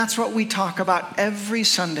That's what we talk about every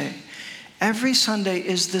Sunday. Every Sunday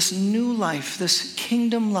is this new life, this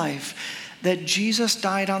kingdom life that Jesus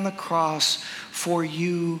died on the cross for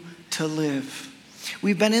you to live.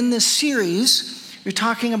 We've been in this series, we're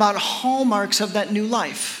talking about hallmarks of that new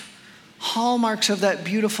life, hallmarks of that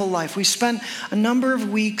beautiful life. We spent a number of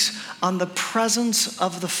weeks on the presence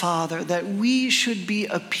of the Father, that we should be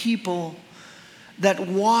a people that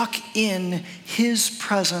walk in His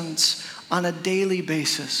presence on a daily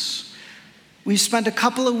basis. We've spent a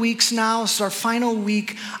couple of weeks now, it's our final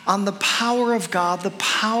week, on the power of God, the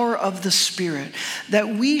power of the Spirit, that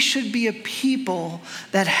we should be a people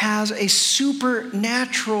that has a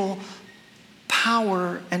supernatural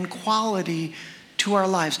power and quality to our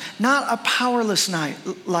lives. Not a powerless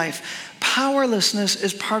life. Powerlessness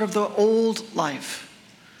is part of the old life,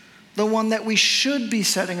 the one that we should be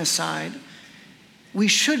setting aside. We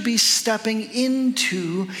should be stepping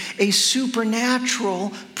into a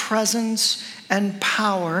supernatural presence and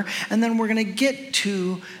power. And then we're going to get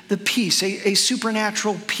to the peace, a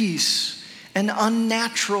supernatural peace, an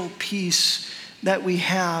unnatural peace that we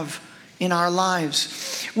have in our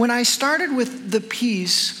lives. When I started with the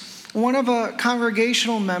peace, one of a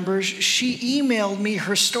congregational members, she emailed me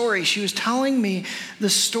her story. She was telling me the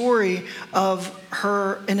story of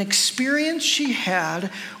an experience she had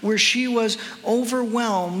where she was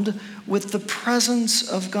overwhelmed with the presence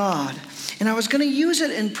of God. And I was going to use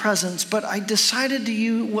it in presence, but I decided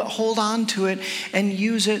to hold on to it and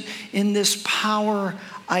use it in this power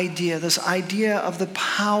idea, this idea of the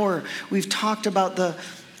power. We've talked about the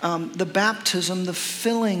baptism, the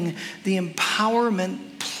filling, the empowerment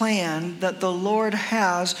plan that the Lord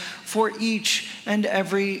has for each and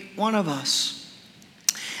every one of us.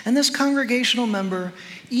 And this congregational member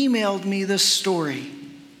emailed me this story,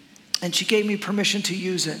 and she gave me permission to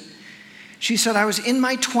use it. She said, I was in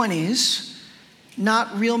my 20s,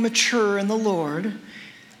 not real mature in the Lord,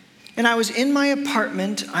 and I was in my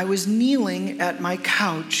apartment. I was kneeling at my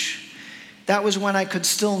couch. That was when I could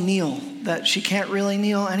still kneel. That she can't really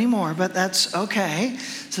kneel anymore, but that's okay.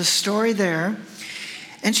 It's a story there.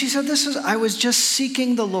 And she said, I was just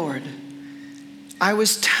seeking the Lord. I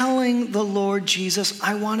was telling the Lord Jesus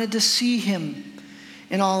I wanted to see Him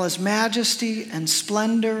in all His majesty and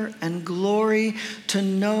splendor and glory, to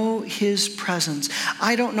know His presence.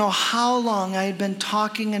 I don't know how long I had been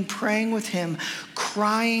talking and praying with Him,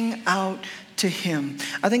 crying out to Him.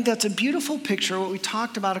 I think that's a beautiful picture. What we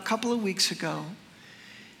talked about a couple of weeks ago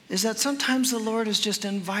is that sometimes the Lord is just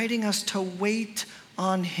inviting us to wait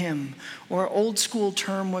on Him, or old school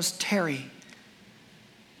term was tarry,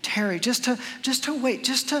 just to wait,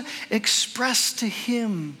 just to express to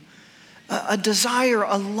Him a desire,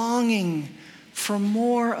 a longing for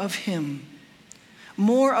more of Him,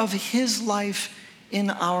 more of His life in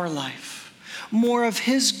our life, more of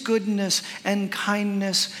His goodness and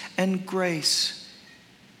kindness and grace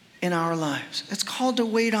in our lives. It's called to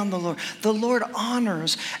wait on the Lord. The Lord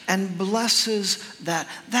honors and blesses that.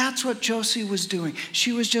 That's what Josie was doing.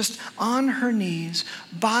 She was just on her knees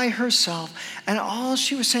by herself, and all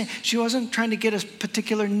she was saying, she wasn't trying to get a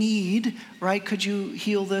particular need, right? Could you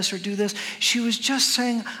heal this or do this? She was just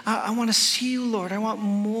saying, I want to see you, Lord. I want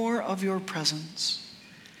more of your presence.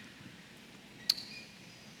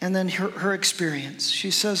 And then her experience.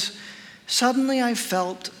 She says, suddenly I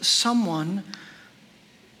felt someone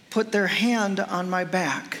put their hand on my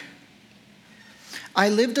back. I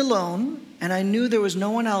lived alone, and I knew there was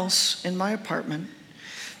no one else in my apartment.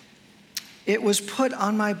 It was put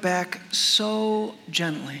on my back so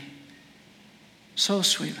gently, so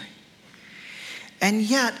sweetly. And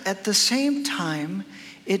yet, at the same time,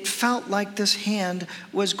 it felt like this hand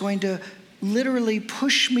was going to literally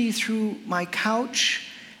push me through my couch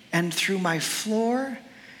and through my floor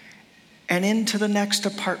and into the next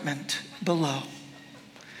apartment below.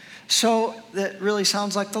 So that really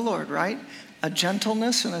sounds like the Lord, right? A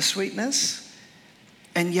gentleness and a sweetness,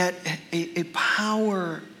 and yet a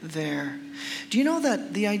power there. Do you know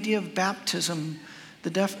that the idea of baptism, the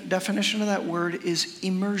definition of that word is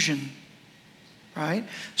immersion, right?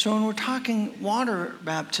 So when we're talking water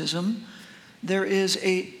baptism, there is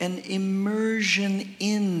an immersion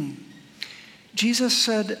in. Jesus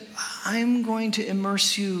said, I'm going to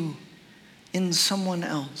immerse you in someone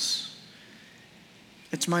else.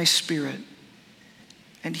 It's my Spirit,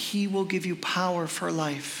 and He will give you power for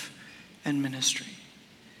life and ministry.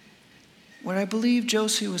 What I believe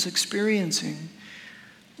Josie was experiencing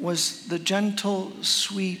was the gentle,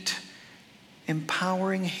 sweet,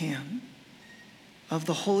 empowering hand of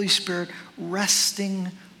the Holy Spirit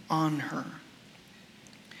resting on her.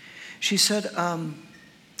 She said,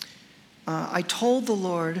 I told the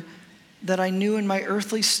Lord that I knew in my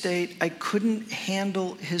earthly state I couldn't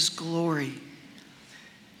handle his glory,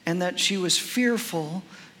 and that she was fearful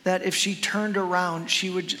that if she turned around, she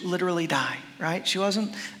would literally die, right? She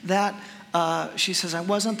wasn't that, she says, I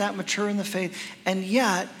wasn't that mature in the faith, and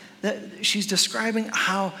yet she's describing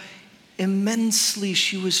how immensely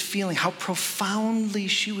she was feeling, how profoundly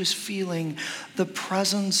she was feeling the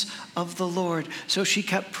presence of the Lord. So she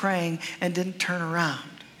kept praying and didn't turn around.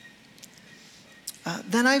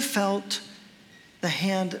 Then I felt the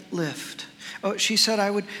hand lift. Oh, she said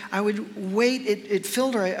I would wait. It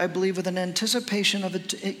filled her, I believe, with an anticipation of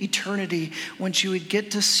eternity when she would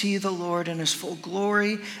get to see the Lord in his full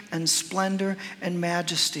glory and splendor and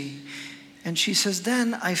majesty. And she says,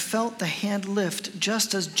 then I felt the hand lift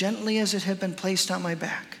just as gently as it had been placed on my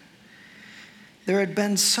back. There had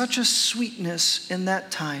been such a sweetness in that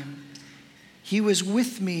time. He was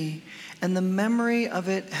with me, and the memory of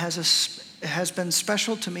it has been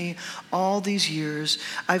special to me all these years.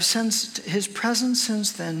 I've sensed his presence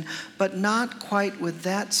since then, but not quite with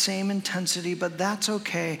that same intensity, but that's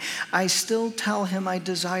okay. I still tell him I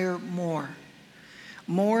desire more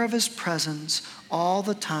of his presence all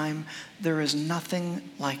the time. There is nothing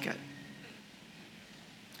like it.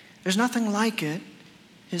 There's nothing like it,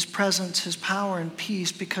 his presence, his power, and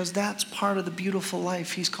peace, because that's part of the beautiful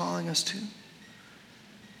life he's calling us to.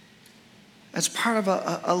 That's part of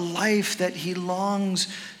a life that he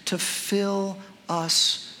longs to fill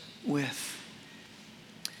us with.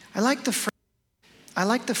 I like the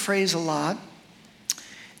phrase a lot,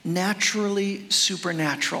 naturally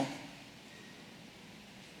supernatural.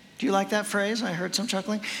 Do you like that phrase? I heard some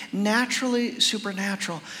chuckling. Naturally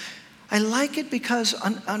supernatural. I like it because,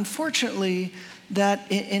 unfortunately,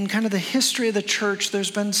 that in kind of the history of the church,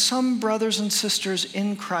 there's been some brothers and sisters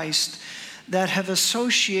in Christ that have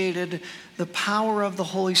associated the power of the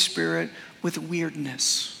Holy Spirit with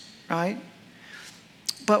weirdness, right?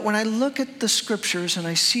 But when I look at the scriptures and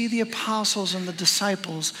I see the apostles and the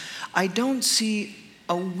disciples, I don't see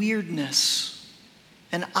a weirdness,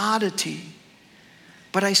 an oddity,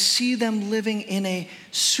 but I see them living in a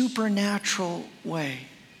supernatural way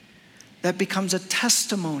that becomes a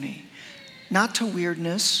testimony, not to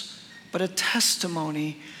weirdness, but a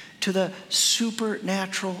testimony to the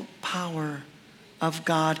supernatural power of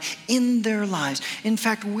God in their lives. In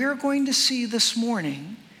fact, we're going to see this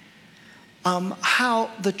morning how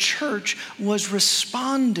the church was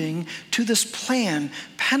responding to this plan.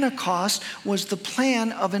 Pentecost was the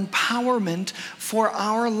plan of empowerment for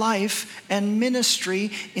our life and ministry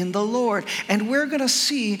in the Lord. And we're going to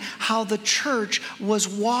see how the church was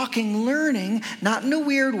walking, learning, not in a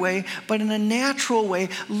weird way, but in a natural way,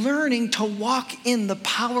 learning to walk in the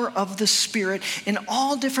power of the Spirit in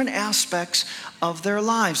all different aspects of their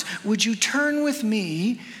lives. Would you turn with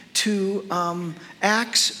me to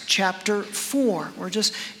Acts chapter 4. We're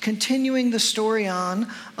just continuing the story on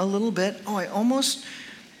a little bit. Oh, I almost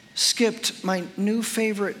skipped my new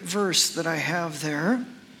favorite verse that I have there.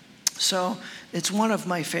 So it's one of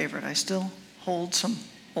my favorite. I still hold some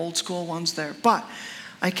old school ones there. But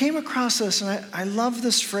I came across this, and I love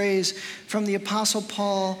this phrase from the Apostle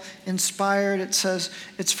Paul, inspired. It says,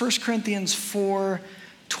 it's 1 Corinthians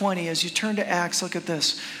 4:20. As you turn to Acts, look at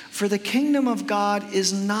this. For the kingdom of God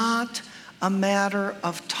is not a matter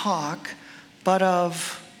of talk, but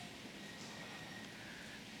of,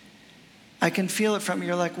 I can feel it from you.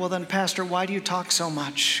 You're like, well then, Pastor, why do you talk so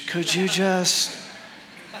much? Could you just,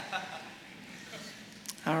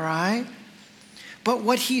 all right? But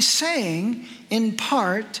what he's saying, in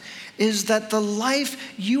part, is that the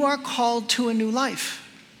life, you are called to a new life.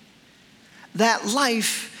 That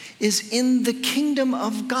life is in the kingdom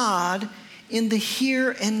of God, in the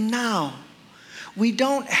here and now. We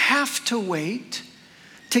don't have to wait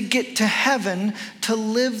to get to heaven to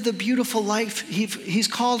live the beautiful life he's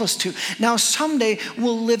called us to. Now, someday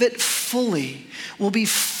we'll live it fully. We'll be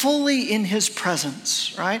fully in his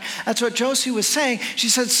presence, right? That's what Josie was saying. She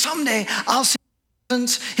said, someday I'll see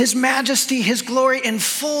his majesty, his glory in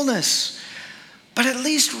fullness. But at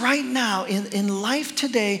least right now, in life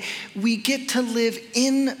today, we get to live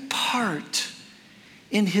in part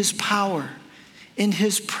in his power, in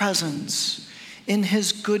his presence, in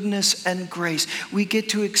his goodness and grace. We get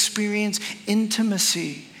to experience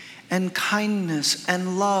intimacy and kindness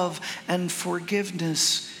and love and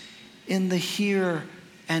forgiveness in the here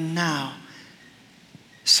and now.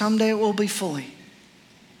 Someday it will be fully,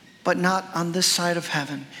 but not on this side of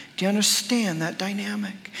heaven. Do you understand that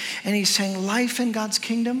dynamic? And he's saying life in God's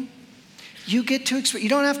kingdom, you get to experience. You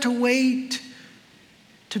don't have to wait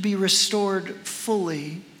to be restored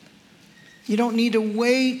fully. You don't need to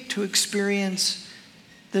wait to experience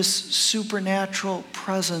this supernatural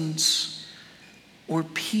presence or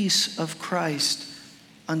peace of Christ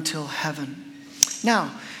until heaven.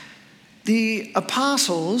 Now, the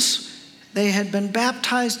apostles, they had been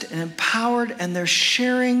baptized and empowered, and they're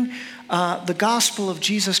sharing the gospel of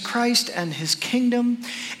Jesus Christ and his kingdom.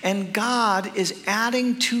 And God is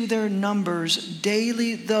adding to their numbers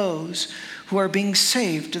daily those who are being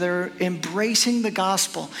saved. They're embracing the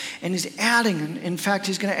gospel, and he's adding. In fact,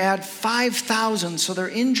 he's going to add 5,000. So they're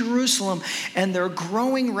in Jerusalem, and they're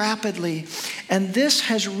growing rapidly. And this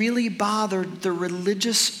has really bothered the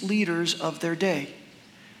religious leaders of their day.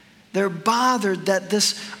 They're bothered that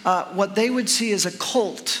this, what they would see as a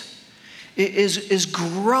cult, is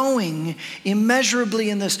growing immeasurably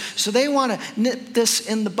in this. So they want to nip this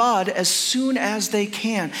in the bud as soon as they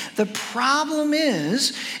can. The problem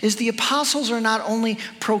is the apostles are not only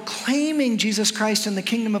proclaiming Jesus Christ and the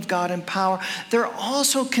kingdom of God in power, they're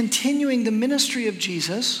also continuing the ministry of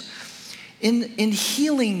Jesus in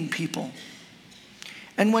healing people.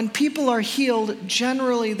 And when people are healed,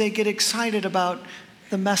 generally they get excited about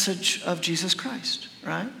the message of Jesus Christ,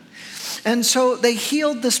 right? And so they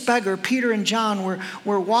healed this beggar. Peter and John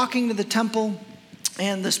were walking to the temple,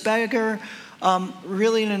 and this beggar,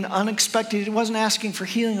 really in an unexpected, he wasn't asking for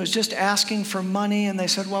healing, he was just asking for money. And they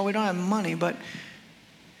said, well, we don't have money, but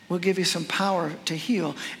we'll give you some power to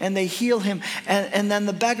heal. And they heal him. And then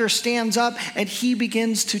the beggar stands up, and he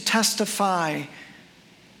begins to testify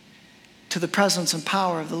to the presence and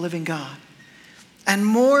power of the living God. And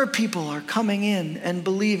more people are coming in and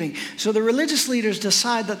believing. So the religious leaders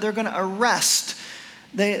decide that they're going to arrest.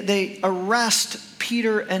 They arrest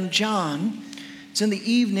Peter and John. It's in the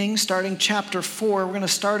evening, starting chapter 4. We're going to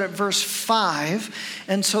start at verse 5.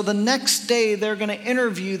 And so the next day, they're going to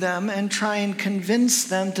interview them and try and convince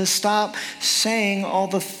them to stop saying all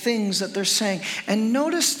the things that they're saying. And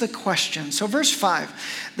notice the question. So verse 5,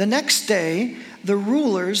 the next day, the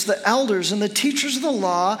rulers, the elders, and the teachers of the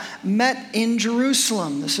law met in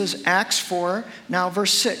Jerusalem. This is Acts 4, now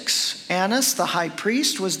verse 6. Annas, the high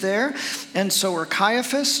priest, was there, and so were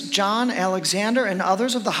Caiaphas, John, Alexander, and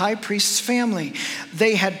others of the high priest's family.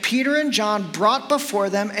 They had Peter and John brought before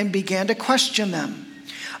them and began to question them.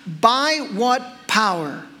 By what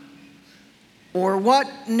power or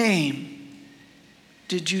what name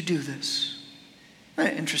did you do this?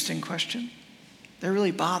 An interesting question. They're really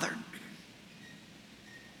bothered.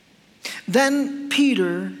 Then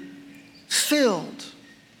Peter, filled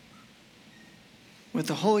with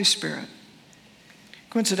the Holy Spirit.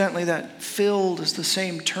 Coincidentally, that filled is the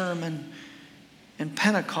same term in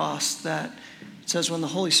Pentecost that it says when the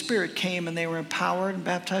Holy Spirit came and they were empowered and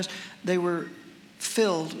baptized, they were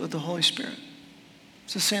filled with the Holy Spirit.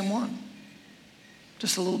 It's the same one,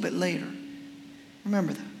 just a little bit later.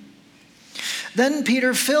 Remember that. Then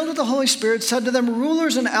Peter, filled with the Holy Spirit, said to them,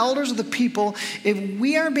 rulers and elders of the people, if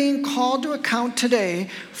we are being called to account today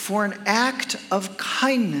for an act of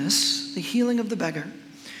kindness, the healing of the beggar,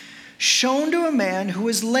 shown to a man who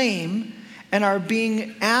is lame, and are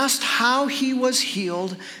being asked how he was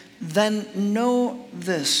healed, then know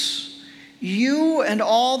this. You and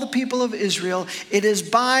all the people of Israel, it is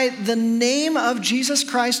by the name of Jesus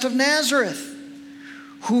Christ of Nazareth,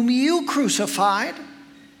 whom you crucified,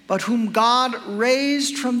 but whom God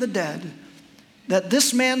raised from the dead, that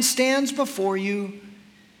this man stands before you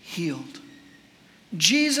healed.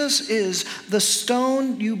 Jesus is the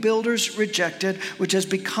stone you builders rejected, which has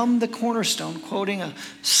become the cornerstone, quoting a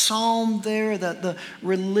psalm there that the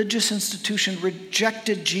religious institution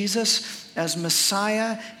rejected Jesus as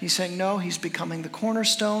Messiah. He's saying, no, he's becoming the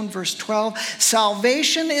cornerstone. Verse 12,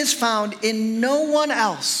 salvation is found in no one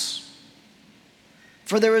else.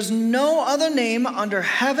 For there is no other name under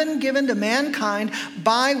heaven given to mankind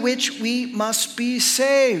by which we must be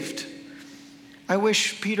saved. I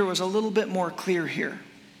wish Peter was a little bit more clear here.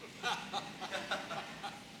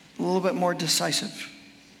 A little bit more decisive.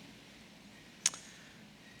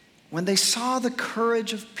 When they saw the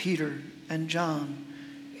courage of Peter and John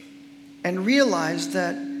and realized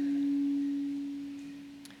that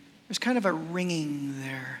there's kind of a ringing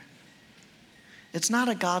there. It's not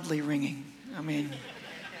a godly ringing. I mean,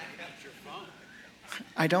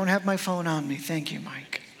 I don't have my phone on me. Thank you,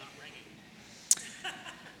 Mike.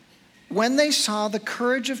 When they saw the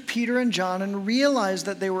courage of Peter and John and realized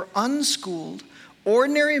that they were unschooled,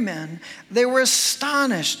 ordinary men, they were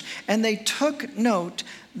astonished, and they took note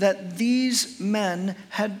that these men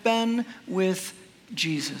had been with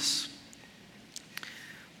Jesus.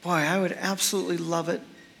 Boy, I would absolutely love it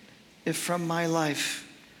if from my life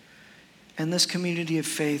and this community of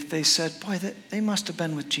faith, they said, boy, they must have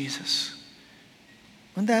been with Jesus.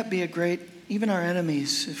 Wouldn't that be a great, even our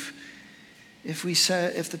enemies,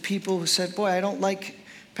 if the people who said, boy, I don't like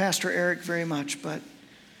Pastor Eric very much, but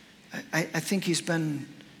I think he's been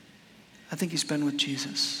with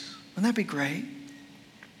Jesus. Wouldn't that be great?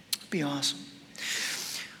 It'd be awesome.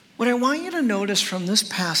 What I want you to notice from this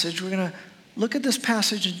passage, we're going to look at this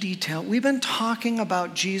passage in detail. We've been talking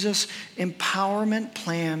about Jesus' empowerment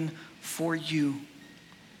plan for you.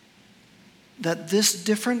 That this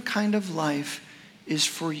different kind of life is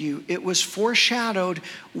for you. It was foreshadowed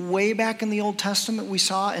way back in the Old Testament. We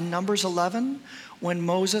saw in Numbers 11 when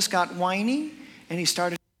Moses got whiny and he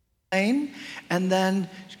started complaining. And then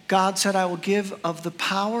God said, I will give of the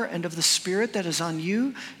power and of the Spirit that is on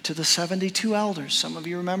you to the 72 elders. Some of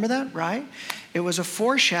you remember that, right? It was a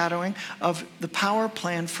foreshadowing of the power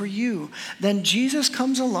plan for you. Then Jesus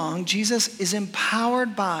comes along. Jesus is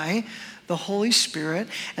empowered by the Holy Spirit.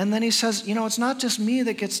 And then he says, it's not just me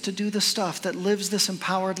that gets to do the stuff, that lives this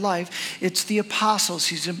empowered life. It's the apostles.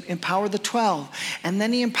 He's empowered the 12. And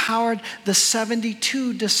then he empowered the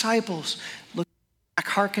 72 disciples.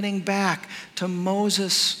 Hearkening back to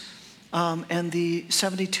Moses and the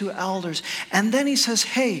 72 elders. And then he says,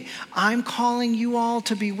 hey, I'm calling you all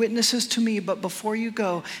to be witnesses to me, but before you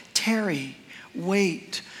go, tarry,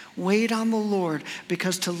 wait on the Lord,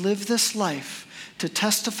 because to live this life, to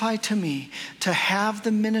testify to me, to have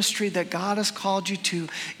the ministry that God has called you to,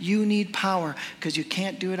 you need power, because you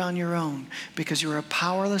can't do it on your own, because you're a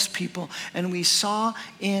powerless people. And we saw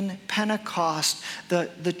in Pentecost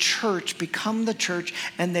the church become the church,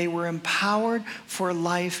 and they were empowered for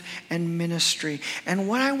life and ministry. And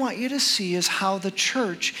what I want you to see is how the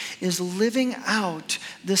church is living out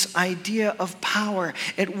this idea of power.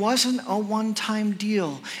 It wasn't a one-time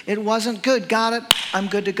deal. It wasn't good, got it, I'm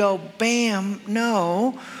good to go, bam. No,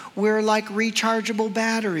 we're like rechargeable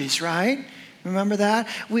batteries, right? Remember that?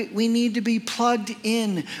 We need to be plugged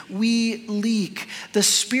in. We leak. The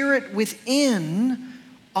Spirit within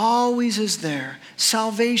always is there.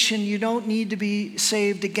 Salvation, you don't need to be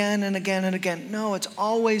saved again and again and again. No, it's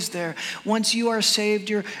always there. Once you are saved,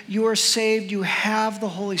 you are saved, you have the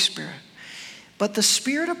Holy Spirit. But the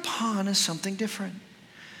Spirit upon is something different.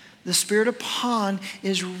 The Spirit upon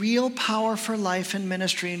is real power for life and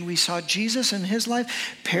ministry. And we saw Jesus in his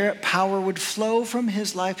life. Power would flow from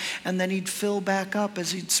his life, and then he'd fill back up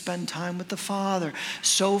as he'd spend time with the Father.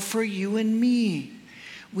 So for you and me,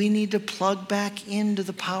 we need to plug back into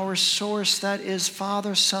the power source that is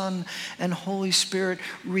Father, Son, and Holy Spirit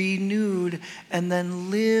renewed, and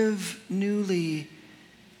then live newly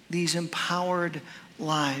these empowered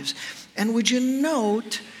lives. And would you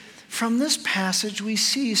note, from this passage, we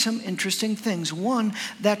see some interesting things. One,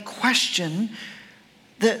 that question,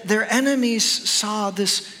 that their enemies saw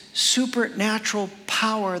this supernatural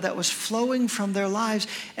power that was flowing from their lives,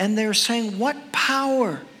 and they're saying, what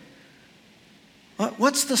power?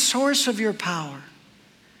 What's the source of your power?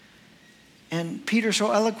 And Peter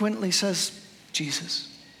so eloquently says,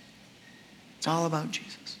 Jesus. It's all about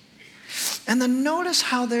Jesus. And then notice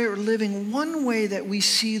how they're living. One way that we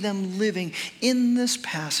see them living in this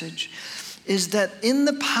passage is that in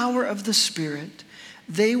the power of the Spirit,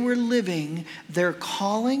 they were living their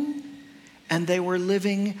calling and they were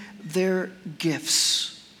living their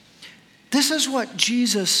gifts. This is what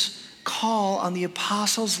Jesus' call on the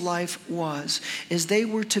apostles' life is they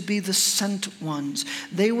were to be the sent ones.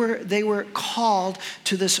 They were called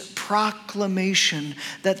to this proclamation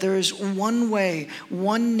that there is one way,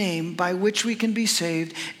 one name by which we can be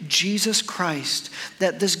saved, Jesus Christ.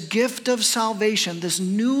 That this gift of salvation, this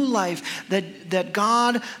new life that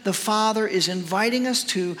God the Father is inviting us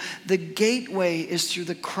to, the gateway is through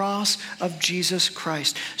the cross of Jesus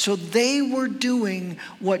Christ. So they were doing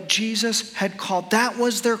what Jesus had called. That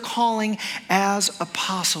was their calling as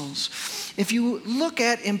apostles. If you look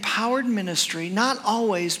at empowered ministry, not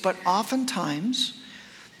always, but oftentimes,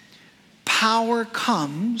 power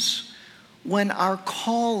comes when our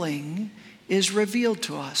calling is revealed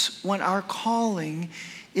to us, when our calling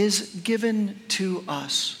is given to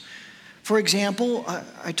us. For example,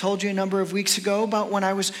 I told you a number of weeks ago about when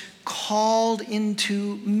I was called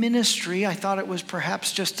into ministry. I thought it was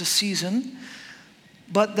perhaps just a season.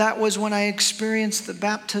 But that was when I experienced the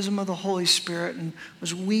baptism of the Holy Spirit and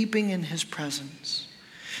was weeping in his presence.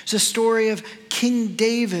 It's a story of King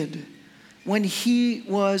David when he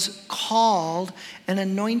was called and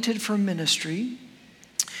anointed for ministry.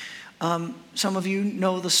 Some of you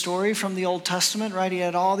know the story from the Old Testament, right? He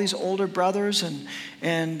had all these older brothers,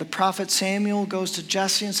 and the prophet Samuel goes to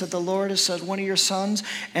Jesse and said, the Lord has said, one of your sons,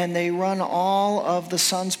 and they run all of the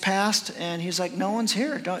sons past, and he's like, no one's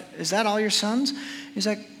here. Is that all your sons? He's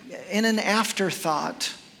like, in an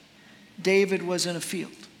afterthought, David was in a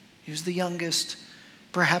field. He was the youngest,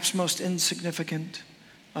 perhaps most insignificant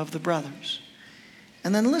of the brothers.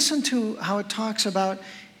 And then listen to how it talks about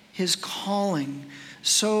his calling.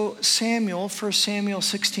 So Samuel, 1 Samuel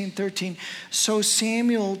 16:13, so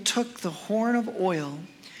Samuel took the horn of oil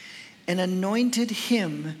and anointed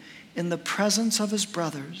him in the presence of his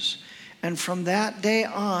brothers. And from that day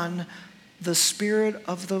on, the Spirit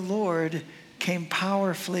of the Lord came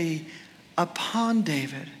powerfully upon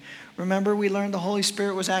David. Remember, we learned the Holy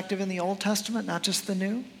Spirit was active in the Old Testament, not just the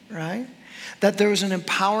New, right? That there was an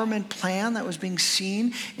empowerment plan that was being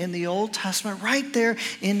seen in the Old Testament. Right there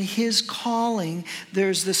in his calling,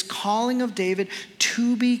 there's this calling of David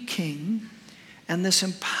to be king and this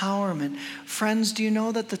empowerment. Friends, do you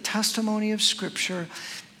know that the testimony of Scripture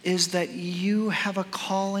is that you have a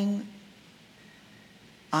calling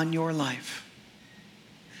on your life?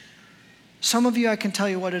 Some of you, I can tell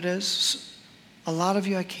you what it is. A lot of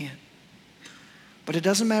you, I can't. But it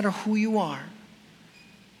doesn't matter who you are.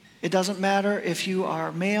 It doesn't matter if you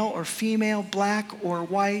are male or female, black or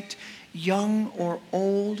white, young or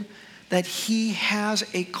old, that he has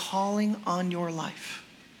a calling on your life.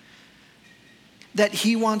 That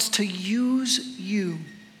he wants to use you.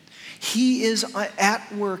 He is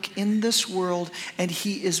at work in this world, and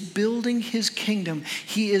he is building his kingdom.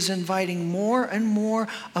 He is inviting more and more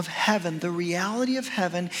of heaven, the reality of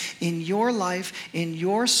heaven in your life, in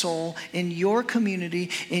your soul, in your community,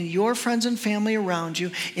 in your friends and family around you,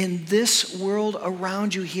 in this world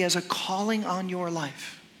around you. He has a calling on your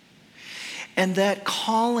life. And that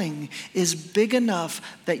calling is big enough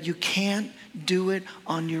that you can't do it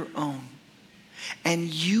on your own.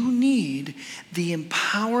 And you need the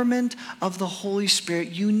empowerment of the Holy Spirit.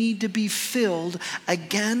 You need to be filled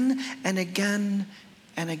again and again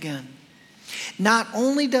and again. Not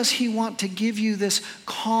only does he want to give you this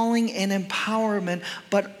calling and empowerment,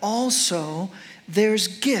 but also there's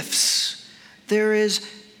gifts. There is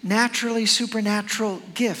naturally supernatural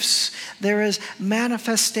gifts. There is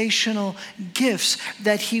manifestational gifts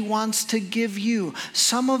that he wants to give you.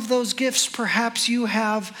 Some of those gifts perhaps you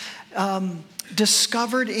have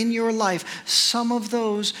discovered in your life. Some of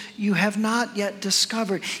those you have not yet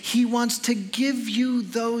discovered. He wants to give you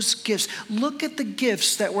those gifts. Look at the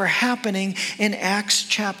gifts that were happening in Acts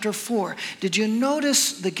chapter 4. Did you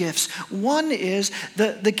notice the gifts? One is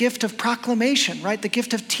the gift of proclamation, right? The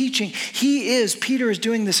gift of teaching. Peter is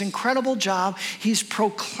doing this incredible job. He's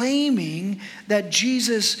proclaiming that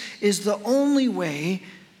Jesus is the only way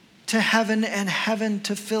to heaven and heaven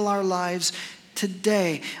to fill our lives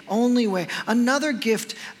today. Only way. Another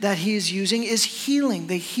gift that he is using is healing.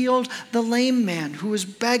 They healed the lame man who was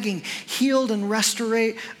begging, healed and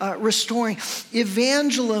restoring.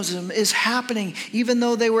 Evangelism is happening, even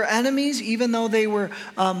though they were enemies, even though they were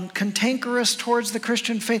cantankerous towards the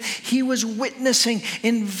Christian faith. He was witnessing,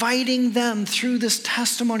 inviting them through this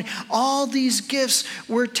testimony. All these gifts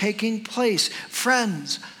were taking place.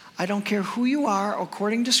 Friends, I don't care who you are,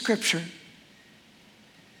 according to Scripture,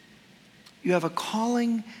 you have a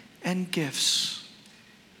calling and gifts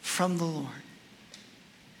from the Lord.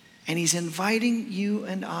 And he's inviting you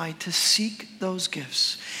and I to seek those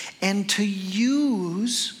gifts and to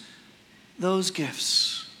use those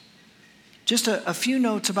gifts. Just a few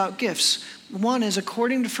notes about gifts. One is,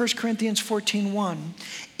 according to 1 Corinthians 14:1,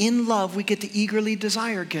 in love we get to eagerly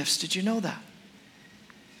desire gifts. Did you know that?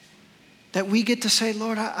 That we get to say,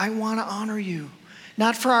 Lord, I want to honor you.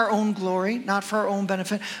 Not for our own glory, not for our own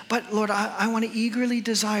benefit, but Lord, I want to eagerly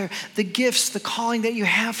desire the gifts, the calling that you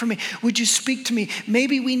have for me. Would you speak to me?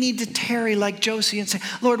 Maybe we need to tarry like Josie and say,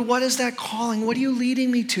 Lord, what is that calling? What are you leading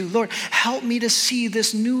me to? Lord, help me to see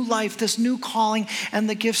this new life, this new calling, and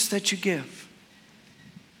the gifts that you give.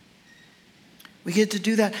 We get to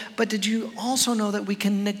do that. But did you also know that we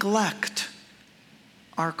can neglect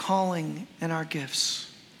our calling and our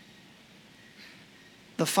gifts?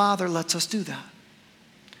 The Father lets us do that.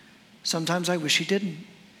 Sometimes I wish he didn't.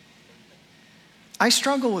 I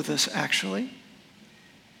struggle with this, actually.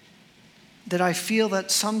 That I feel that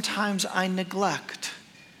sometimes I neglect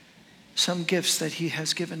some gifts that he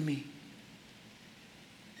has given me.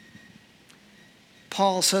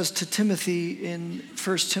 Paul says to Timothy in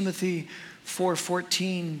 1 Timothy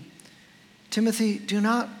 4:14, Timothy, do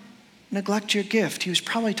not neglect your gift. He was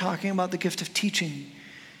probably talking about the gift of teaching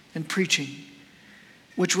and preaching,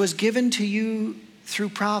 which was given to you through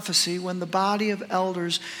prophecy when the body of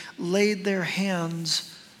elders laid their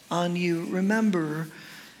hands on you. Remember,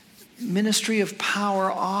 ministry of power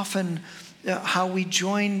often, how we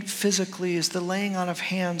join physically is the laying on of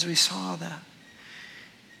hands. We saw that.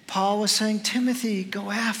 Paul was saying, Timothy,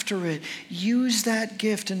 go after it. Use that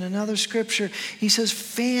gift. In another scripture, he says,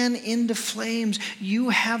 fan into flames. You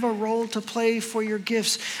have a role to play for your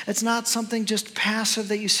gifts. It's not something just passive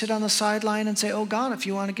that you sit on the sideline and say, oh God, if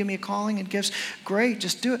you want to give me a calling and gifts, great,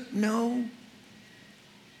 just do it. No.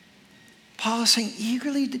 Paul is saying,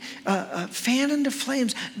 eagerly fan into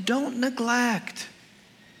flames. Don't neglect.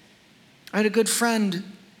 I had a good friend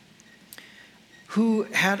who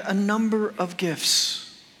had a number of gifts,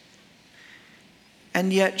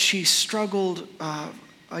 and yet she struggled,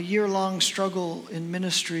 a year-long struggle in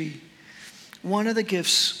ministry. One of the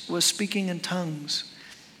gifts was speaking in tongues,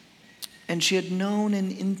 and she had known an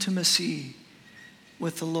intimacy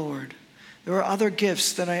with the Lord. There were other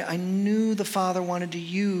gifts that I knew the Father wanted to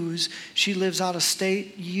use. She lives out of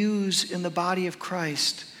state, use in the body of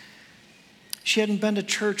Christ. She hadn't been to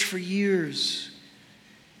church for years.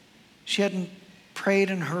 She hadn't prayed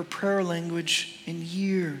in her prayer language in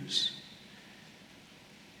years.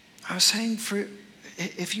 I was saying,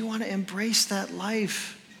 if you want to embrace that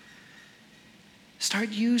life, start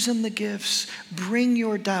using the gifts. Bring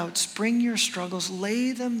your doubts, bring your struggles,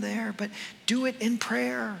 lay them there, but do it in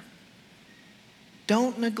prayer.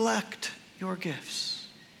 Don't neglect your gifts.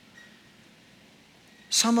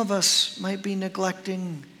 Some of us might be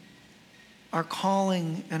neglecting our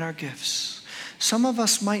calling and our gifts. Some of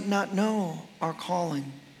us might not know our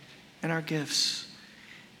calling and our gifts.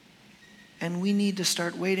 And we need to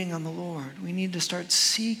start waiting on the Lord. We need to start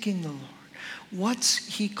seeking the Lord. What's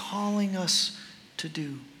He calling us to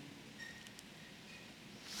do?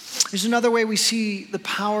 There's another way we see the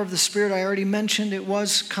power of the Spirit. I already mentioned it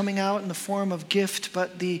was coming out in the form of gift,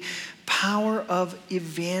 but the power of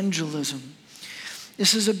evangelism.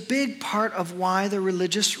 This is a big part of why the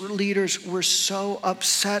religious leaders were so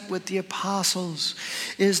upset with the apostles,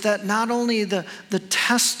 is that not only the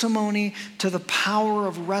testimony to the power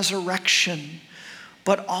of resurrection,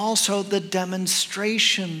 but also the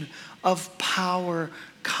demonstration of power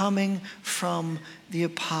coming from the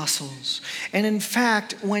apostles. And in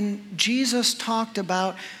fact, when Jesus talked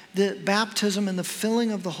about the baptism and the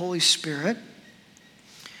filling of the Holy Spirit,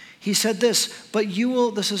 He said this,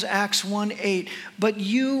 this is Acts 1:8, but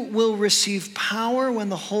you will receive power when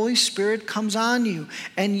the Holy Spirit comes on you,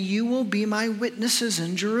 and you will be my witnesses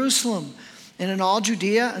in Jerusalem and in all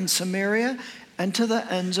Judea and Samaria and to the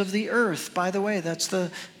ends of the earth. By the way, that's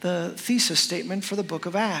the thesis statement for the book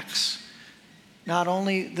of Acts. Not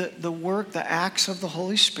only the work, the acts of the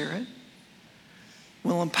Holy Spirit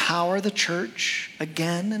will empower the church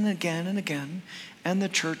again and again and again, and the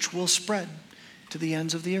church will spread to the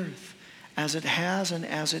ends of the earth, as it has and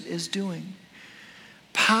as it is doing.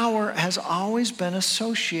 Power has always been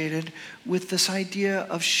associated with this idea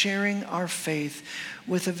of sharing our faith,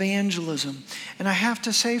 with evangelism. And I have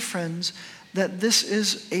to say, friends, that this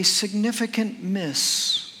is a significant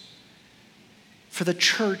miss for the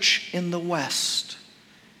church in the West,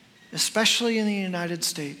 especially in the United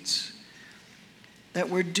States, that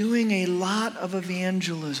we're doing a lot of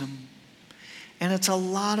evangelism, and it's a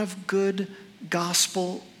lot of good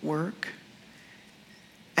gospel work,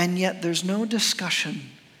 and yet there's no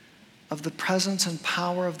discussion of the presence and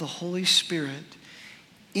power of the Holy Spirit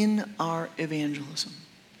in our evangelism.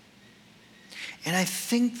 And I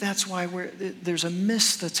think that's why there's a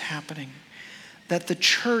miss that's happening, that the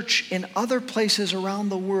church in other places around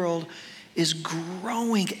the world is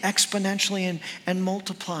growing exponentially and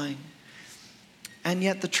multiplying. And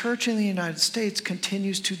yet the church in the United States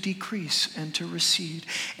continues to decrease and to recede.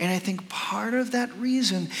 And I think part of that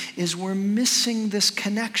reason is we're missing this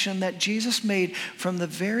connection that Jesus made from the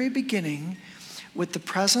very beginning with the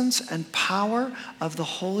presence and power of the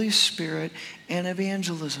Holy Spirit and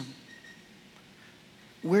evangelism.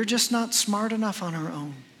 We're just not smart enough on our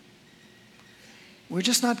own. We're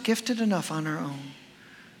just not gifted enough on our own.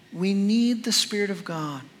 We need the Spirit of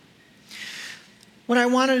God. What I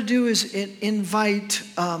wanted to do is invite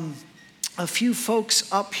a few folks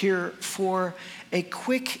up here for a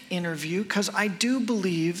quick interview, because I do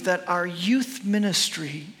believe that our youth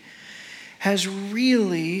ministry has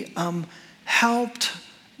really helped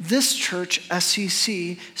this church,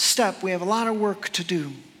 SCC, step. We have a lot of work to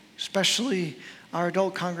do, especially our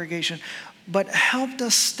adult congregation, but helped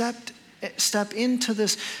us step into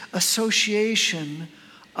this association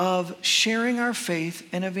of sharing our faith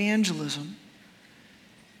and evangelism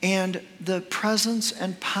and the presence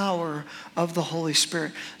and power of the Holy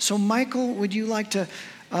Spirit. So Michael, would you like to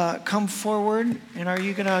come forward? And are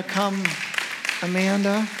you going to come,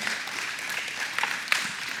 Amanda?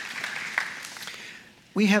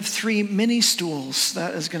 We have 3 mini stools.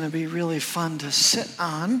 That is going to be really fun to sit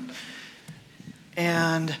on.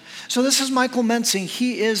 And so this is Michael Mensing.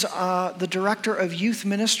 He is the director of youth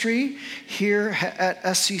ministry here at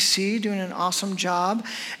SCC, doing an awesome job.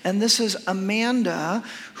 And this is Amanda,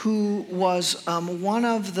 who was one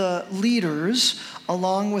of the leaders,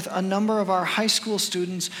 along with a number of our high school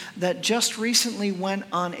students, that just recently went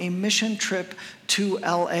on a mission trip to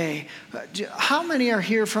LA. How many are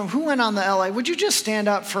here from, who went on the LA? Would you just stand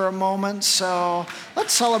up for a moment? So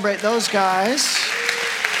let's celebrate those guys.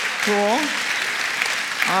 Cool.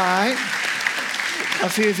 All right. A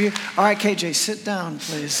few of you. All right, KJ, sit down,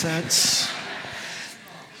 please. That's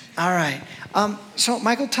all right. So,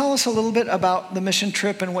 Michael, tell us a little bit about the mission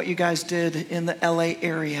trip and what you guys did in the LA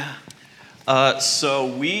area.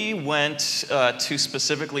 So we went to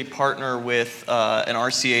specifically partner with an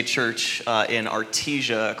RCA church in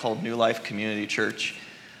Artesia called New Life Community Church.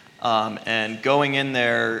 And going in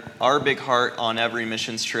there, our big heart on every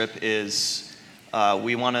missions trip is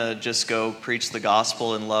we want to just go preach the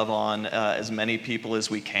gospel and love on as many people as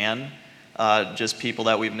we can. Just people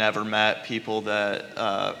that we've never met, people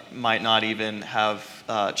that might not even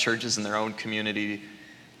have churches in their own community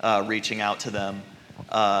reaching out to them.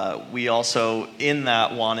 We also, in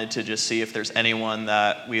that, wanted to just see if there's anyone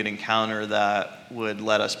that we would encounter that would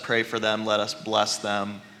let us pray for them, let us bless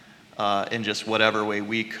them in just whatever way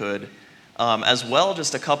we could. As well,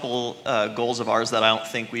 just a couple goals of ours that I don't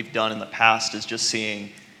think we've done in the past is just seeing,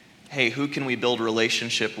 hey, who can we build a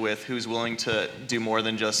relationship with? Who's willing to do more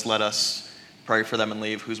than just let us pray for them and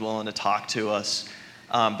leave? Who's willing to talk to us?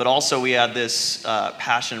 But also we had this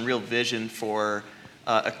passion, real vision for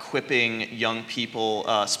equipping young people,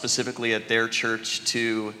 specifically at their church,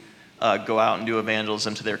 to go out and do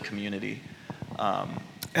evangelism to their community.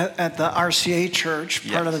 At the RCA church,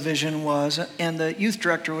 part of the Yes. vision was, and the youth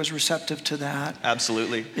director was receptive to that,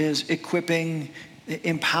 Absolutely. is equipping,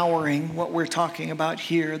 empowering what we're talking about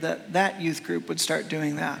here, that youth group would start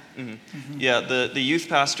doing that. Mm-hmm. Yeah, the youth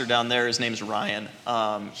pastor down there, his name's Ryan.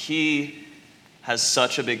 He has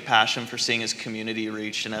such a big passion for seeing his community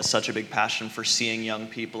reached and has such a big passion for seeing young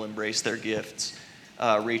people embrace their gifts,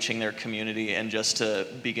 reaching their community, and just to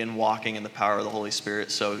begin walking in the power of the Holy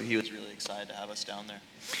Spirit. So he was really excited to have us down there.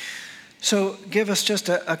 So give us just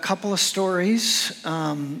a couple of stories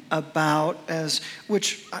about,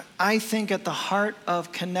 which I think at the heart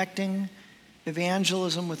of connecting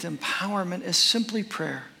evangelism with empowerment is simply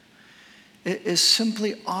prayer. It is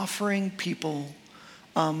simply offering people,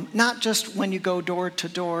 not just when you go door to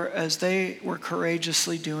door as they were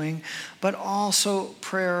courageously doing, but also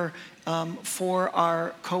prayer for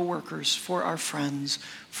our coworkers, for our friends,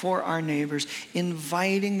 for our neighbors,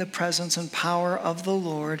 inviting the presence and power of the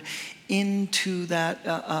Lord into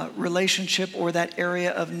that relationship or that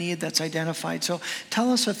area of need that's identified. So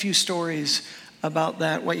tell us a few stories about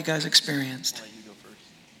that, what you guys experienced. I'll let you go first.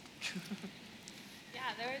 Yeah,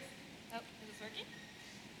 there was, is this working?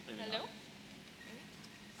 Maybe Hello?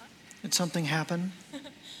 not. Did something happen? Okay,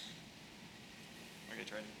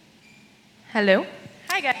 try it. Hello?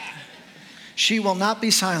 Hi, guys. She will not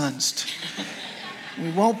be silenced.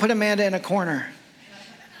 We won't put Amanda in a corner.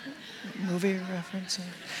 Movie reference?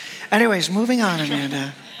 Anyways, moving on,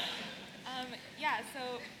 Amanda. Yeah,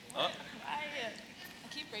 so I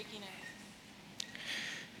keep breaking it.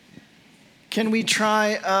 Can we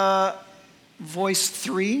try voice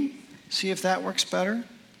 3? See if that works better.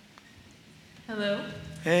 Hello?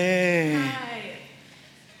 Hey. Hi.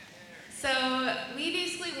 So we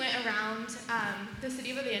basically went around the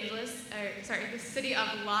city of the city of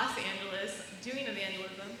Los Angeles doing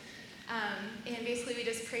evangelism. And basically we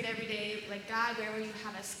just prayed every day, like, God, where will you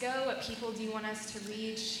have us go? What people do you want us to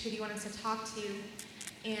reach? Who do you want us to talk to?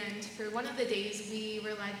 And for one of the days, we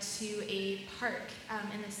were led to a park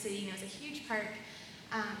in the city, and it was a huge park.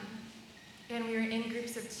 And we were in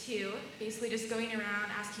groups of 2, basically just going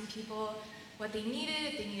around asking people what they needed,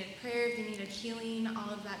 if they needed prayer, if they needed healing,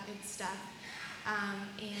 all of that good stuff.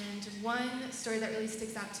 And one story that really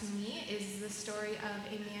sticks out to me is the story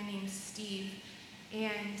of a man named Steve.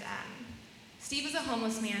 And Steve is a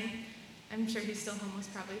homeless man. I'm sure he's still homeless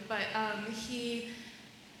probably, but he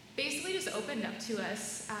basically just opened up to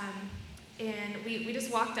us. And we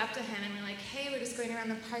just walked up to him and we're like, hey, we're just going around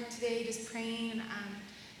the park today, just praying,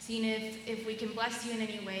 seeing if we can bless you in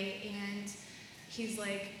any way. And he's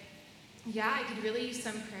like, yeah, I could really use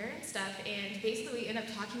some prayer and stuff. And basically we ended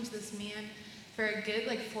up talking to this man for a good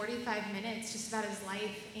 45 minutes just about his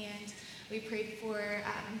life. And we prayed for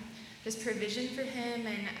just provision for him,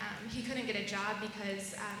 and he couldn't get a job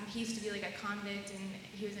because he used to be like a convict and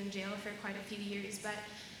he was in jail for quite a few years. But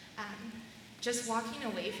just walking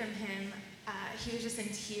away from him, he was just in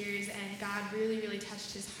tears, and God really, really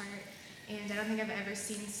touched his heart. And I don't think I've ever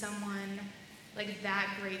seen someone like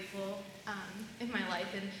that grateful in my life.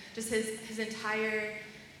 And just his entire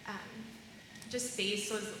just face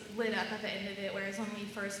was lit up at the end of it, whereas when we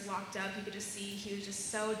first walked up, you could just see he was just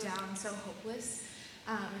so down, so hopeless.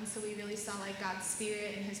 And so we really saw like God's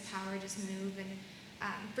Spirit and his power just move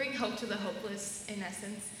and bring hope to the hopeless, in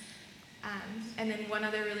essence. And then one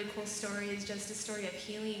other really cool story is just a story of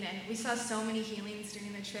healing. And we saw so many healings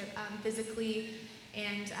during the trip, physically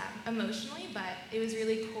and emotionally, but it was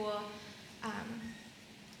really cool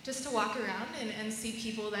just to walk around and see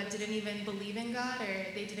people that didn't even believe in God, or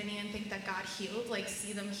they didn't even think that God healed, like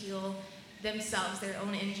see them heal themselves, their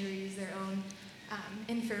own injuries, their own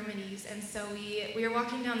infirmities. And so we were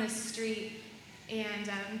walking down this street,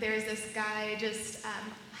 and there was this guy just,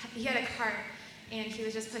 he had a cart, and he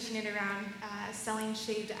was just pushing it around, selling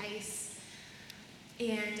shaved ice.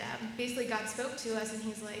 And basically God spoke to us, and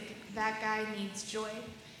he's like, that guy needs joy.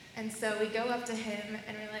 And so we go up to him,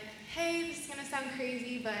 and we're like, hey, this is going to sound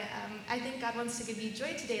crazy, but I think God wants to give you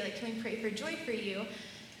joy today. Like, can we pray for joy for you?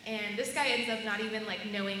 And this guy ends up not even,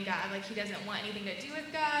 like, knowing God. Like, he doesn't want anything to do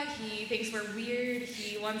with God. He thinks we're weird.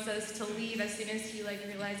 He wants us to leave as soon as he, like,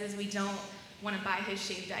 realizes we don't want to buy his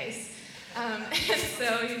shaved ice. And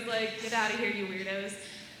so he's like, get out of here, you weirdos.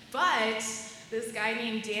 But this guy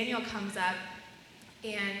named Daniel comes up,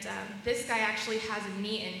 and this guy actually has a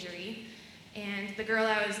knee injury. And the girl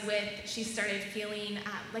I was with, she started feeling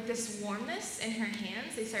like this warmness in her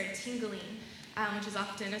hands. They started tingling, which is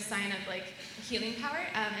often a sign of like healing power.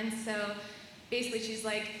 And so basically she's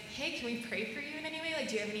like, hey, can we pray for you in any way? Like,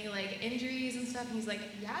 do you have any like injuries and stuff? And he's like,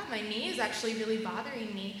 yeah, my knee is actually really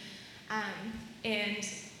bothering me. And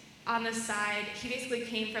on the side, he basically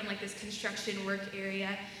came from like this construction work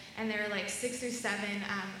area, and there were like 6 or 7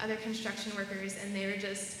 other construction workers, and they were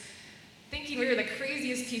just thinking we were the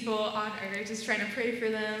craziest people on earth, just trying to pray for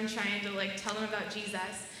them, trying to like tell them about Jesus.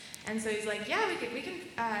 And so he's like, yeah, we can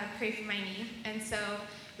pray for my knee. And so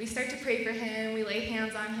we start to pray for him, we lay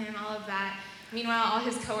hands on him, all of that. Meanwhile, all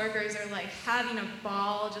his coworkers are like having a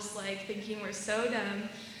ball, just like thinking we're so dumb,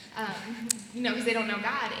 because they don't know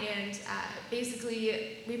God. And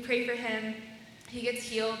basically, we pray for him, he gets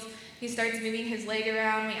healed, he starts moving his leg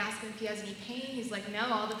around, we ask him if he has any pain, he's like,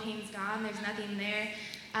 no, all the pain's gone, there's nothing there.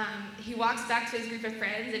 He walks back to his group of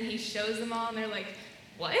friends, and he shows them all, and they're like,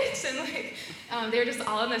 what? And like, they were just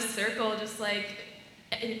all in a circle, just like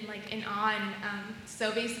in awe.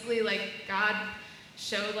 So basically, like, God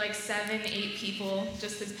showed like 7, 8 people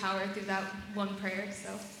just his power through that one prayer.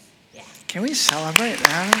 So, yeah. Can we celebrate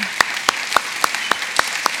that?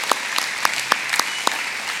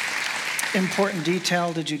 Important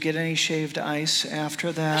detail, did you get any shaved ice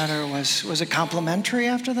after that, or was it complimentary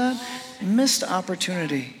after that? Missed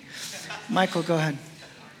opportunity. Michael, go ahead.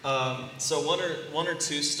 So one or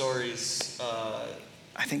two stories.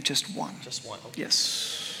 I think just one. Just one. Okay.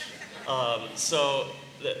 Yes. So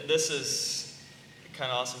this is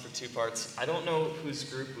kind of awesome for 2 parts. I don't know whose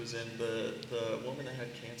group was in the woman that had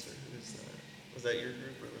cancer. Who's that? Was that your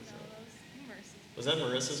group, or was that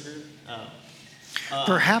Marissa's group?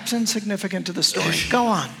 Perhaps insignificant to the story. Go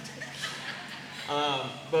on.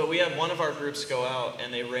 But we had one of our groups go out,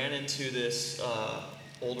 and they ran into this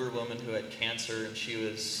older woman who had cancer, and she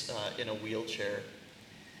was in a wheelchair.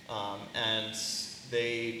 And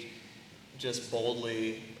they just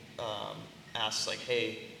boldly asked, like,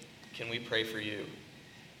 hey, can we pray for you?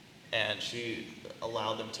 And she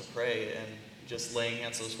allowed them to pray, and just laying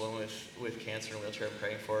hands on this woman with cancer in a wheelchair and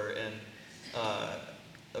praying for her. And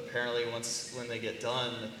apparently when they get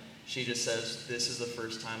done, she just says, this is the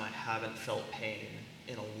first time I haven't felt pain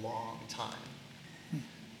in a long time.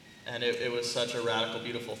 And it was such a radical,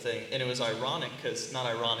 beautiful thing. And it was ironic, because, not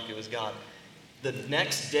ironic, it was God. The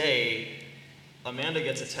next day, Amanda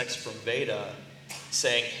gets a text from Veda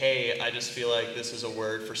saying, hey, I just feel like this is a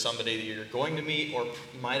word for somebody that you're going to meet or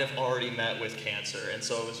might have already met with cancer. And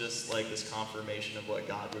so it was just like this confirmation of what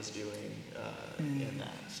God was doing in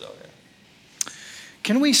that. So, yeah.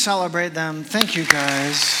 Can we celebrate them? Thank you,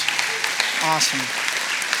 guys. Awesome.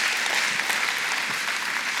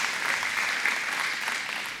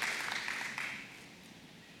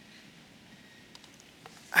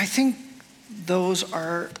 I think those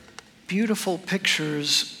are beautiful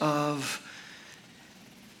pictures of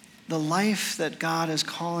the life that God is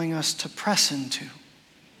calling us to press into.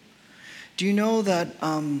 Do you know that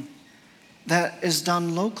that is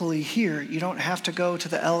done locally here? You don't have to go to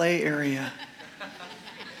the LA area.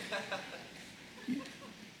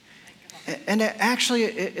 And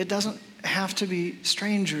it doesn't have to be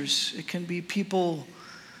strangers. It can be people,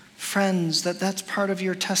 friends, that's part of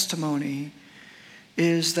your testimony,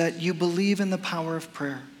 is that you believe in the power of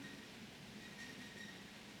prayer.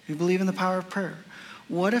 You believe in the power of prayer.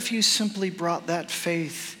 What if you simply brought that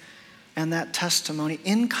faith and that testimony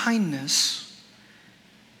in kindness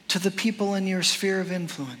to the people in your sphere of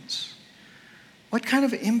influence? What kind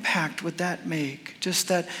of impact would that make? Just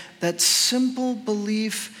that simple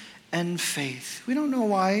belief and faith. We don't know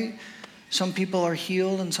why some people are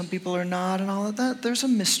healed and some people are not and all of that. There's a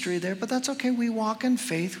mystery there, but that's okay. We walk in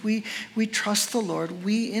faith. We trust the Lord.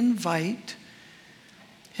 We invite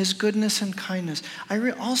his goodness and kindness.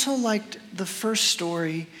 I also liked the first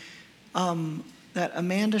story that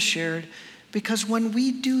Amanda shared, because when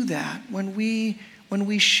we do that, when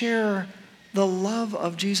we share the love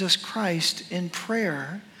of Jesus Christ in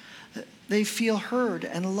prayer, they feel heard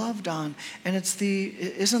and loved on. And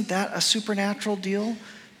isn't that a supernatural deal,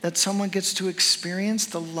 that someone gets to experience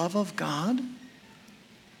the love of God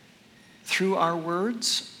through our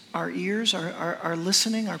words, our ears, our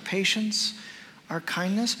listening, our patience, our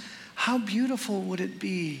kindness? How beautiful would it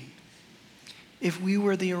be if we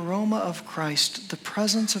were the aroma of Christ, the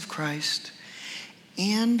presence of Christ,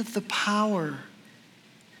 and the power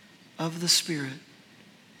of the Spirit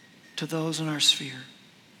to those in our sphere?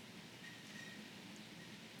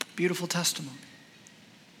 Beautiful testimony.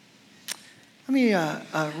 Let me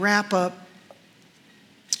wrap up.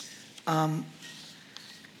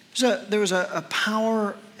 There was a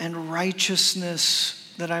power and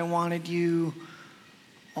righteousness that I wanted you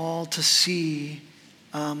all to see,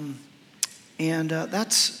 and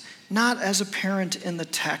that's not as apparent in the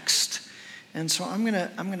text. And so I'm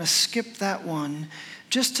gonna skip that one,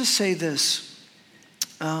 just to say this.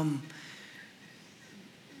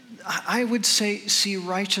 I would see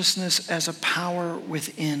righteousness as a power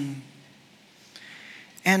within.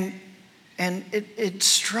 And it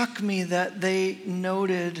struck me that they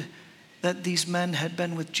noted that these men had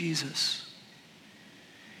been with Jesus.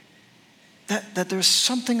 That there's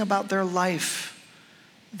something about their life,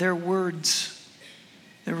 their words,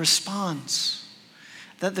 their response,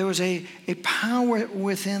 that there was a power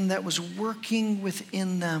within that was working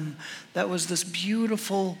within them, that was this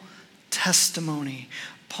beautiful testimony.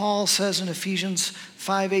 Paul says in Ephesians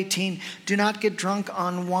 5:18, do not get drunk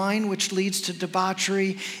on wine, which leads to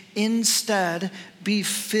debauchery. Instead, be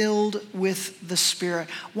filled with the Spirit.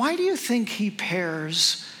 Why do you think he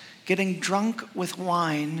pairs getting drunk with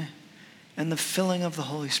wine and the filling of the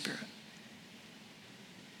Holy Spirit?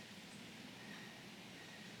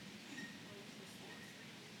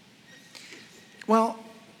 Well,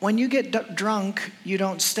 when you get drunk, you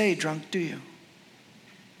don't stay drunk, do you?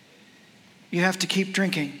 You have to keep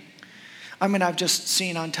drinking. I mean, I've just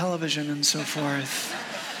seen on television and so forth.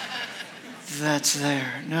 That's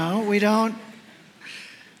there. No, we don't.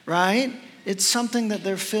 Right? It's something that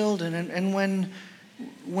they're filled in. And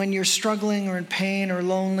when you're struggling or in pain or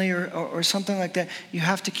lonely or something like that, you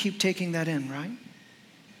have to keep taking that in, right? You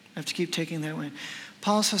have to keep taking that in.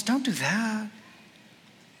 Paul says, don't do that.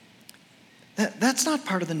 That's not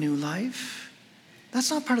part of the new life.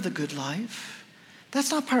 That's not part of the good life. That's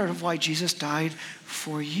not part of why Jesus died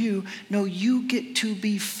for you. No, you get to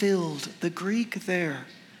be filled. The Greek there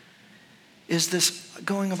is this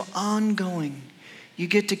going of ongoing. You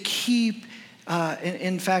get to keep,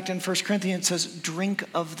 in fact, in 1 Corinthians it says, drink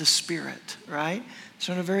of the Spirit, right?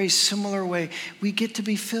 So in a very similar way, we get to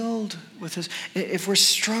be filled with this. If we're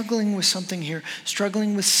struggling with something here,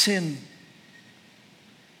 struggling with sin,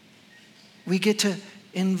 we get to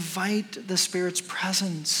invite the Spirit's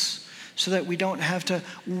presence so that we don't have to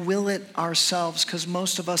will it ourselves, because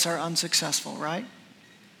most of us are unsuccessful, right?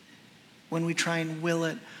 When we try and will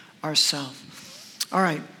it ourselves. All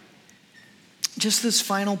right. Just this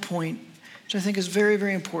final point, which I think is very,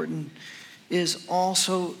 very important, is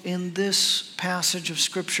also in this passage of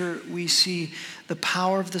Scripture, we see the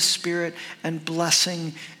power of the Spirit and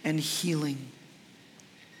blessing and healing.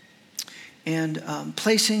 And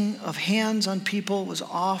placing of hands on people was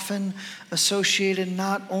often associated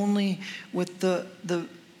not only with the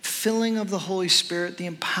filling of the Holy Spirit, the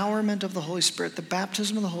empowerment of the Holy Spirit, the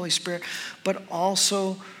baptism of the Holy Spirit, but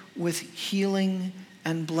also with healing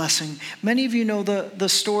and blessing. Many of you know the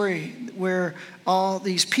story where all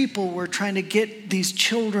these people were trying to get these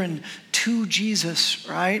children to Jesus,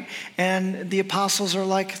 right? And the apostles are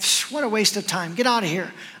like, what a waste of time. Get out of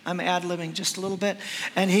here. I'm ad-libbing just a little bit.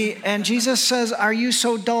 And Jesus says, are you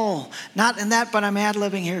so dull? Not in that, but I'm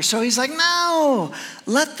ad-libbing here. So he's like, no,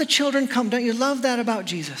 let the children come. Don't you love that about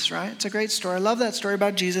Jesus, right? It's a great story. I love that story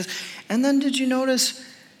about Jesus. And then did you notice,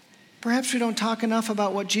 perhaps we don't talk enough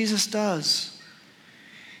about what Jesus does.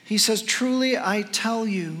 He says, truly I tell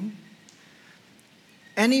you,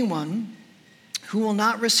 anyone who will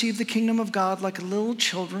not receive the kingdom of God like little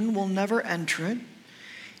children will never enter it.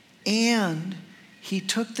 And he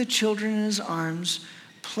took the children in his arms,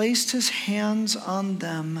 placed his hands on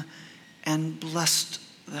them, and blessed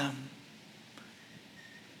them.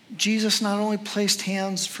 Jesus not only placed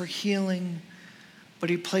hands for healing, but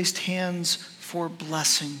he placed hands for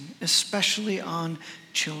blessing, especially on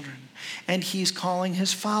children. And he's calling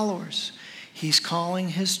his followers, he's calling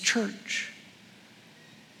his church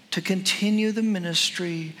to continue the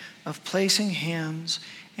ministry of placing hands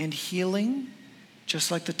and healing,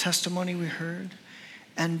 just like the testimony we heard,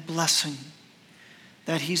 and blessing.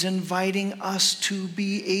 That he's inviting us to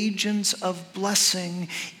be agents of blessing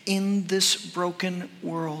in this broken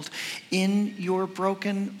world, in your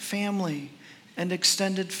broken family and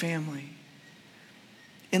extended family,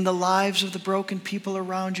 in the lives of the broken people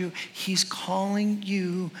around you. He's calling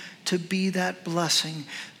you to be that blessing,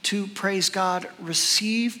 to, praise God,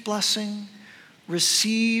 receive blessing,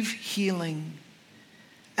 receive healing,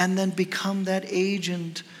 and then become that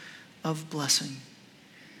agent of blessing.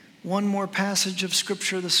 One more passage of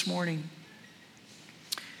scripture this morning.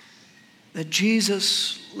 That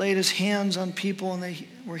Jesus laid his hands on people and they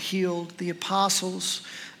were healed. The apostles,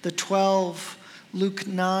 the 12, Luke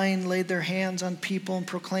 9, laid their hands on people and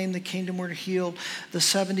proclaimed the kingdom, were healed. The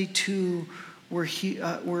 72 were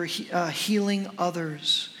healing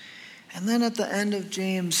others. And then at the end of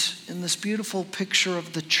James, in this beautiful picture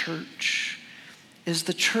of the church, is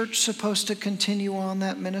the church supposed to continue on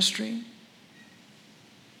that ministry?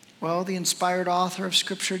 Well, the inspired author of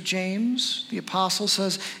Scripture, James, the apostle,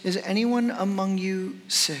 says, "Is anyone among you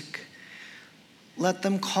sick? Let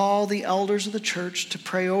them call the elders of the church to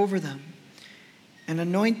pray over them and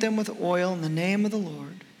anoint them with oil in the name of the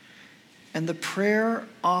Lord. And the prayer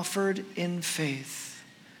offered in faith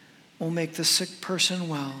will make the sick person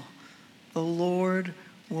well. The Lord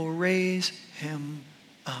will raise him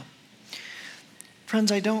up."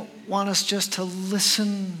 Friends, I don't want us just to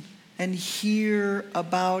listen and hear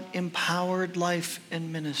about empowered life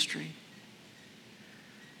and ministry.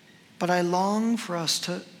 But I long for us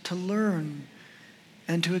to learn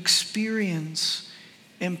and to experience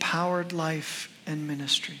empowered life and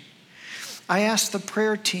ministry. I asked the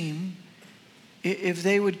prayer team if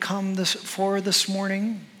they would come forward this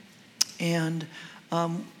morning, and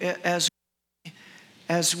as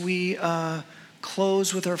we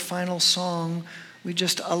close with our final song, we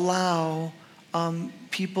just allow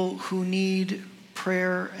people who need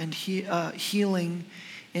prayer and healing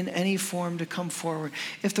in any form to come forward.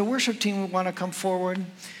 If the worship team would want to come forward,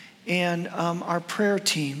 and our prayer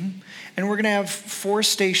team, and we're going to have 4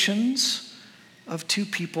 stations of 2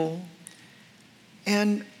 people.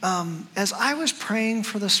 And as I was praying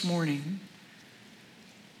for this morning,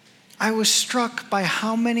 I was struck by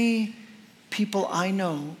how many people I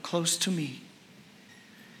know close to me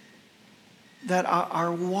that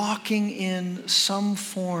are walking in some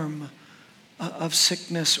form of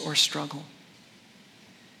sickness or struggle.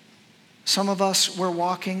 Some of us, we're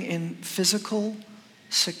walking in physical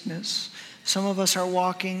sickness. Some of us are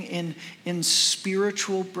walking in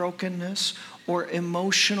spiritual brokenness or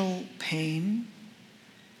emotional pain.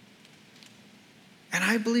 And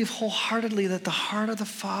I believe wholeheartedly that the heart of the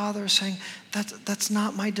Father is saying, that's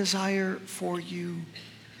not my desire for you.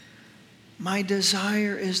 My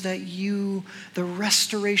desire is that you, the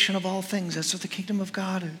restoration of all things, that's what the kingdom of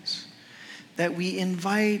God is. That we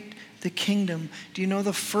invite the kingdom. Do you know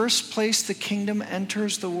the first place the kingdom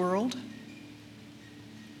enters the world?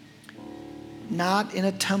 Not in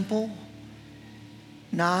a temple,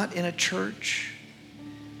 not in a church.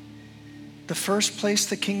 The first place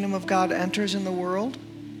the kingdom of God enters in the world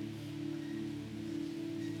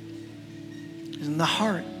is in the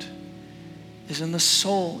heart, is in the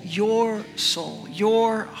soul, your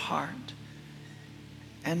heart,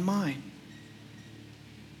 and mine.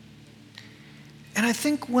 And I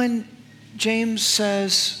think when James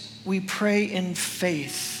says we pray in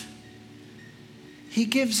faith, he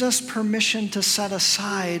gives us permission to set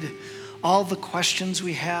aside all the questions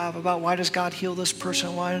we have about why does God heal this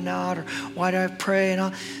person, why not, or why do I pray, and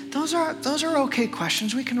all. Those are okay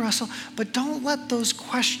questions. We can wrestle, but don't let those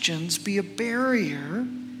questions be a barrier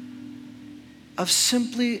of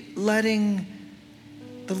simply letting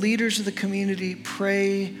the leaders of the community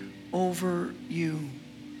pray over you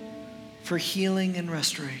for healing and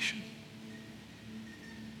restoration.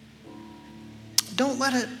 Don't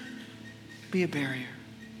let it be a barrier.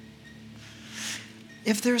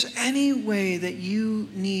 If there's any way that you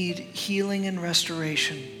need healing and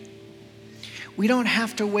restoration, we don't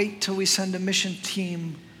have to wait till we send a mission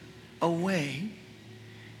team away.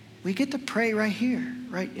 We get to pray right here,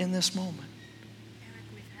 right in this moment. Eric,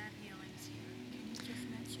 we've had healings here. Can you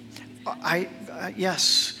just mention?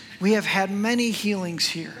 Yes, we have had many healings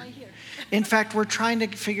here. Right here. In fact, we're trying to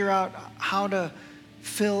figure out how to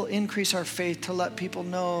increase our faith to let people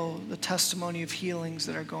know the testimony of healings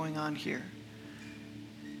that are going on here.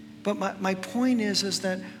 But my point is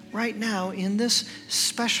that right now, in this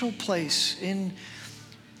special place, in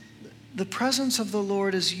the presence of the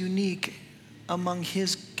Lord is unique among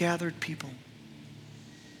his gathered people.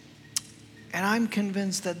 And I'm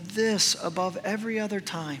convinced that this, above every other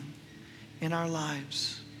time in our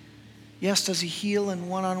lives. Yes, does he heal in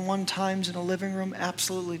one-on-one times in a living room?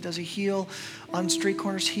 Absolutely. Does he heal on street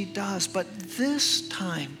corners? He does. But this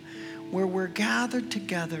time, where we're gathered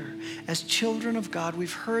together as children of God,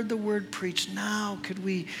 we've heard the word preached. Now could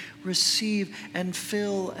we receive and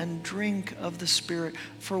fill and drink of the Spirit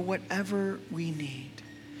for whatever we need?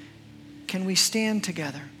 Can we stand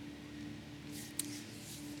together?